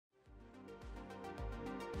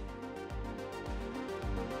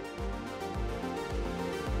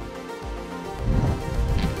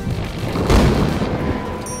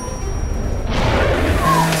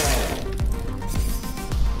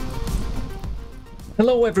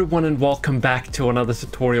Hello everyone and welcome back to another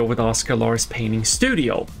tutorial with Oscar Lars Painting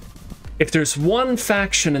Studio. If there's one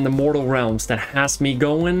faction in the mortal realms that has me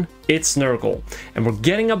going, it's Nurgle. And we're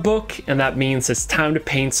getting a book, and that means it's time to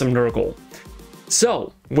paint some Nurgle.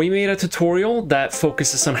 So, we made a tutorial that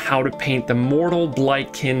focuses on how to paint the mortal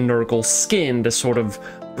Blightkin Nurgle skin, the sort of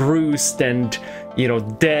bruised and,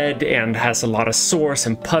 dead and has a lot of sores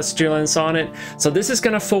and pustulence on it. So this is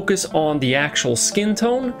going to focus on the actual skin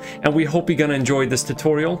tone, and we hope you're going to enjoy this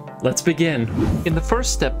tutorial. Let's begin. In the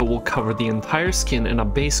first step, we will cover the entire skin in a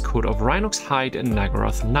base coat of Rhinox Hide and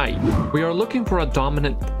Naggaroth Night. We are looking for a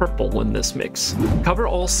dominant purple in this mix. Cover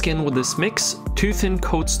all skin with this mix, 2 thin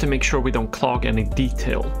coats to make sure we don't clog any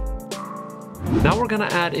detail. Now we're gonna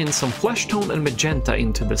add in some flesh tone and magenta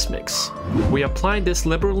into this mix. We apply this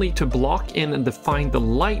liberally to block in and define the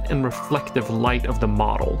light and reflective light of the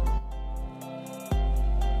model.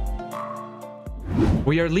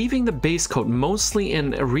 We are leaving the base coat mostly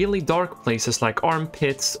in really dark places like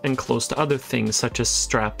armpits and close to other things such as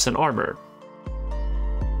straps and armor.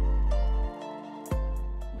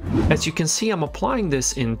 As you can see, I'm applying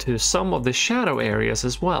this into some of the shadow areas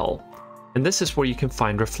as well. And this is where you can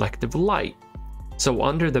find reflective light. So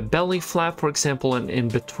under the belly flap, for example, and in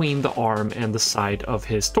between the arm and the side of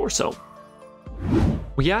his torso.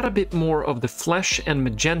 We add a bit more of the flesh and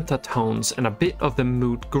magenta tones and a bit of the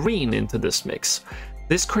mood green into this mix.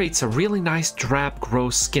 This creates a really nice drab,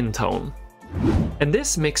 gross skin tone. And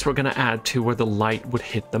this mix we're going to add to where the light would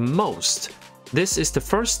hit the most. This is the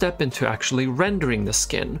first step into actually rendering the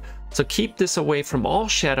skin. So keep this away from all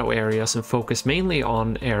shadow areas and focus mainly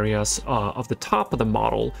on areas of the top of the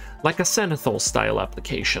model, like a Zenithal style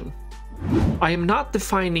application. I am not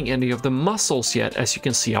defining any of the muscles yet, as you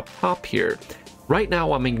can see up top here. Right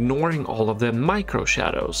now I'm ignoring all of the micro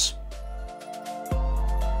shadows.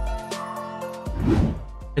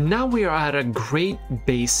 And now we are at a great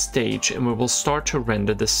base stage, and we will start to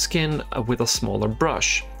render the skin with a smaller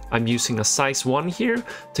brush. I'm using a size 1 here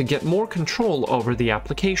to get more control over the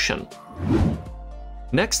application.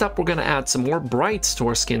 Next up, we're going to add some more brights to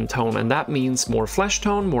our skin tone, and that means more flesh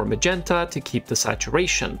tone, more magenta to keep the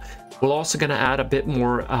saturation. We're also going to add a bit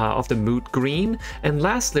more of the mood green, and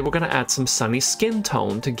lastly, we're going to add some sunny skin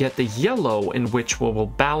tone to get the yellow, in which we will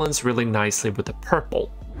balance really nicely with the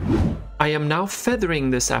purple. I am now feathering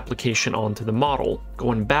this application onto the model,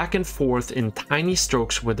 going back and forth in tiny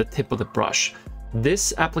strokes with the tip of the brush.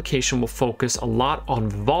 This application will focus a lot on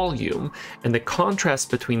volume, and the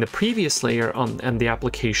contrast between the previous layer and the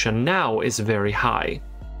application now is very high.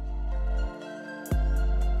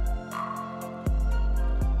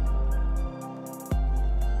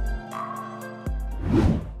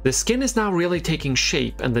 The skin is now really taking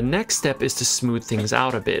shape, and the next step is to smooth things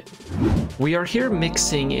out a bit. We are here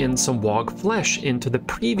mixing in some wog flesh into the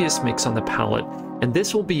previous mix on the palette, and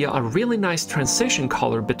this will be a really nice transition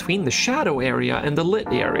color between the shadow area and the lit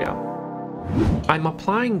area. I'm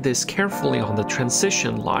applying this carefully on the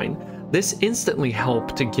transition line. This instantly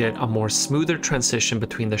helped to get a more smoother transition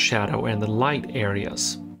between the shadow and the light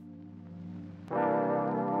areas.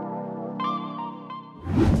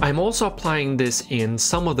 I'm also applying this in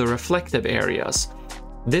some of the reflective areas.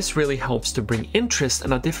 This really helps to bring interest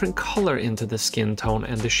and a different color into the skin tone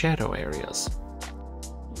and the shadow areas.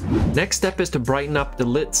 Next step is to brighten up the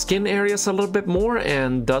lit skin areas a little bit more,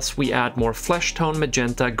 and thus we add more flesh tone,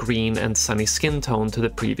 magenta, green, and sunny skin tone to the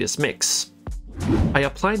previous mix. I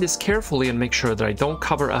apply this carefully and make sure that I don't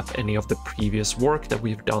cover up any of the previous work that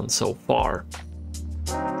we've done so far.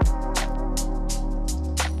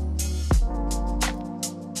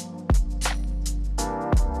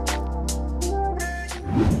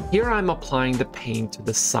 Here I'm applying the paint to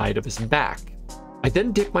the side of his back. I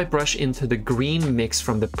then dip my brush into the green mix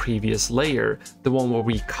from the previous layer, the one where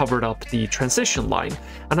we covered up the transition line,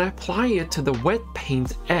 and I apply it to the wet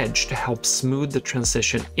paint edge to help smooth the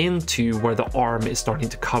transition into where the arm is starting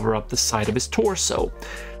to cover up the side of his torso.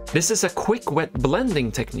 This is a quick wet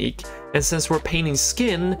blending technique, and since we're painting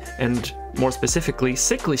skin, and more specifically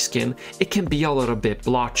sickly skin, it can be a little bit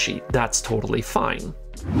blotchy. That's totally fine.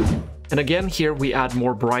 And again, here we add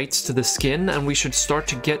more brights to the skin, and we should start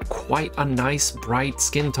to get quite a nice bright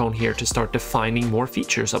skin tone here to start defining more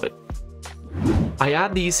features of it. I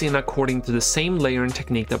add these in according to the same layering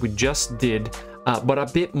technique that we just did, but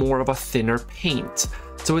a bit more of a thinner paint.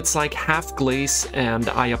 So it's like half glaze, and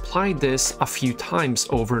I applied this a few times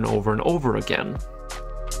over and over and over again.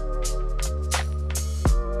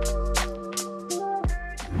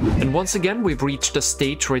 And once again, we've reached a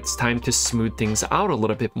stage where it's time to smooth things out a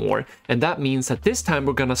little bit more, and that means that this time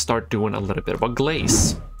we're gonna start doing a little bit of a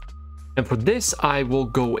glaze. And for this, I will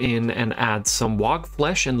go in and add some wog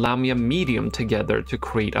flesh and lamia medium together to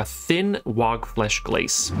create a thin wog flesh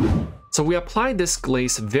glaze. So we apply this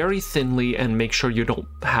glaze very thinly and make sure you don't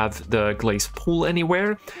have the glaze pool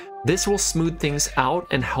anywhere. This will smooth things out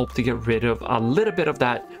and help to get rid of a little bit of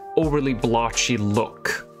that overly blotchy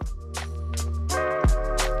look.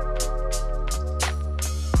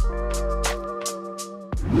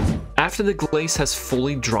 After the glaze has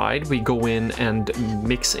fully dried, we go in and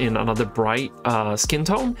mix in another bright skin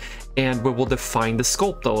tone, and we will define the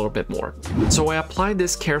sculpt a little bit more. So I apply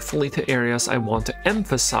this carefully to areas I want to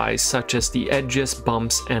emphasize, such as the edges,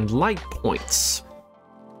 bumps, and light points.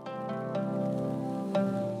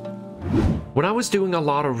 When I was doing a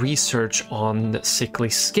lot of research on sickly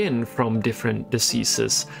skin from different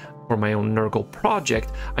diseases, for my own Nurgle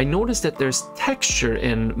project, I noticed that there's texture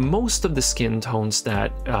in most of the skin tones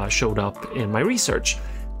that showed up in my research.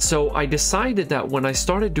 So I decided that when I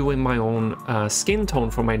started doing my own skin tone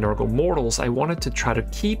for my Nurgle mortals, I wanted to try to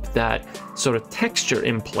keep that sort of texture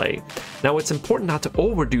in play. Now, it's important not to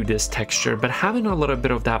overdo this texture, but having a little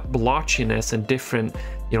bit of that blotchiness and different,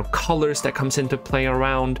 colors that comes into play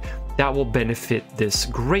around, that will benefit this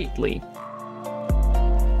greatly.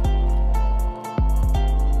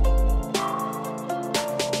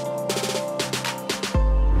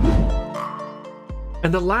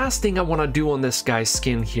 And the last thing I want to do on this guy's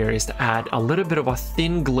skin here is to add a little bit of a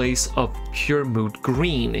thin glaze of pure mood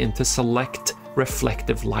green into select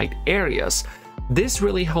reflective light areas. This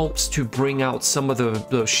really helps to bring out some of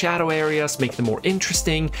the shadow areas, make them more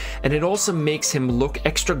interesting, and it also makes him look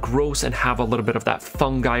extra gross and have a little bit of that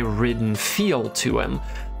fungi-ridden feel to him.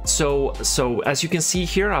 So as you can see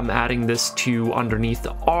here, I'm adding this to underneath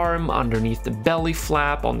the arm, underneath the belly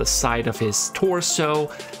flap, on the side of his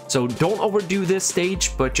torso. So don't overdo this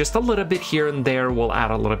stage, but just a little bit here and there will add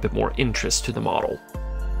a little bit more interest to the model.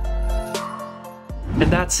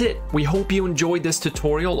 And that's it. We hope you enjoyed this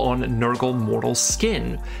tutorial on Nurgle Mortal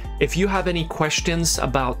Skin. If you have any questions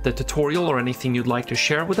about the tutorial or anything you'd like to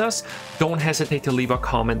share with us, don't hesitate to leave a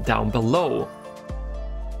comment down below.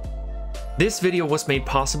 This video was made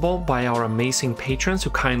possible by our amazing patrons who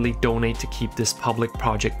kindly donate to keep this public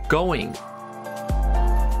project going.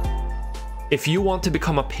 If you want to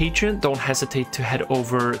become a patron, don't hesitate to head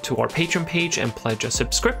over to our Patreon page and pledge a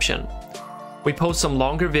subscription. We post some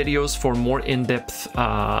longer videos for more in-depth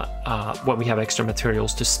when we have extra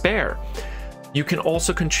materials to spare. You can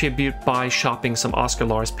also contribute by shopping some Oscar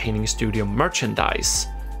Lars Painting Studio merchandise.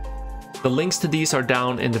 The links to these are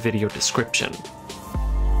down in the video description.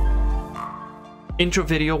 Intro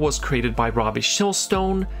video was created by Robbie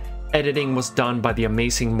Shillstone. Editing was done by the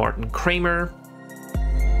amazing Martin Kramer.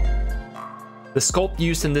 The sculpt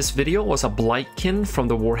used in this video was a Blightkin from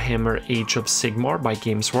the Warhammer Age of Sigmar by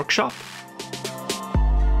Games Workshop.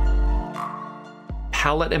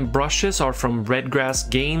 Palette and brushes are from Redgrass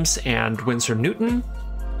Games and Winsor Newton.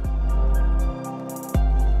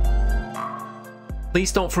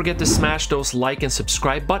 Please don't forget to smash those like and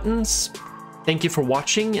subscribe buttons. Thank you for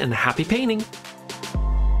watching and happy painting!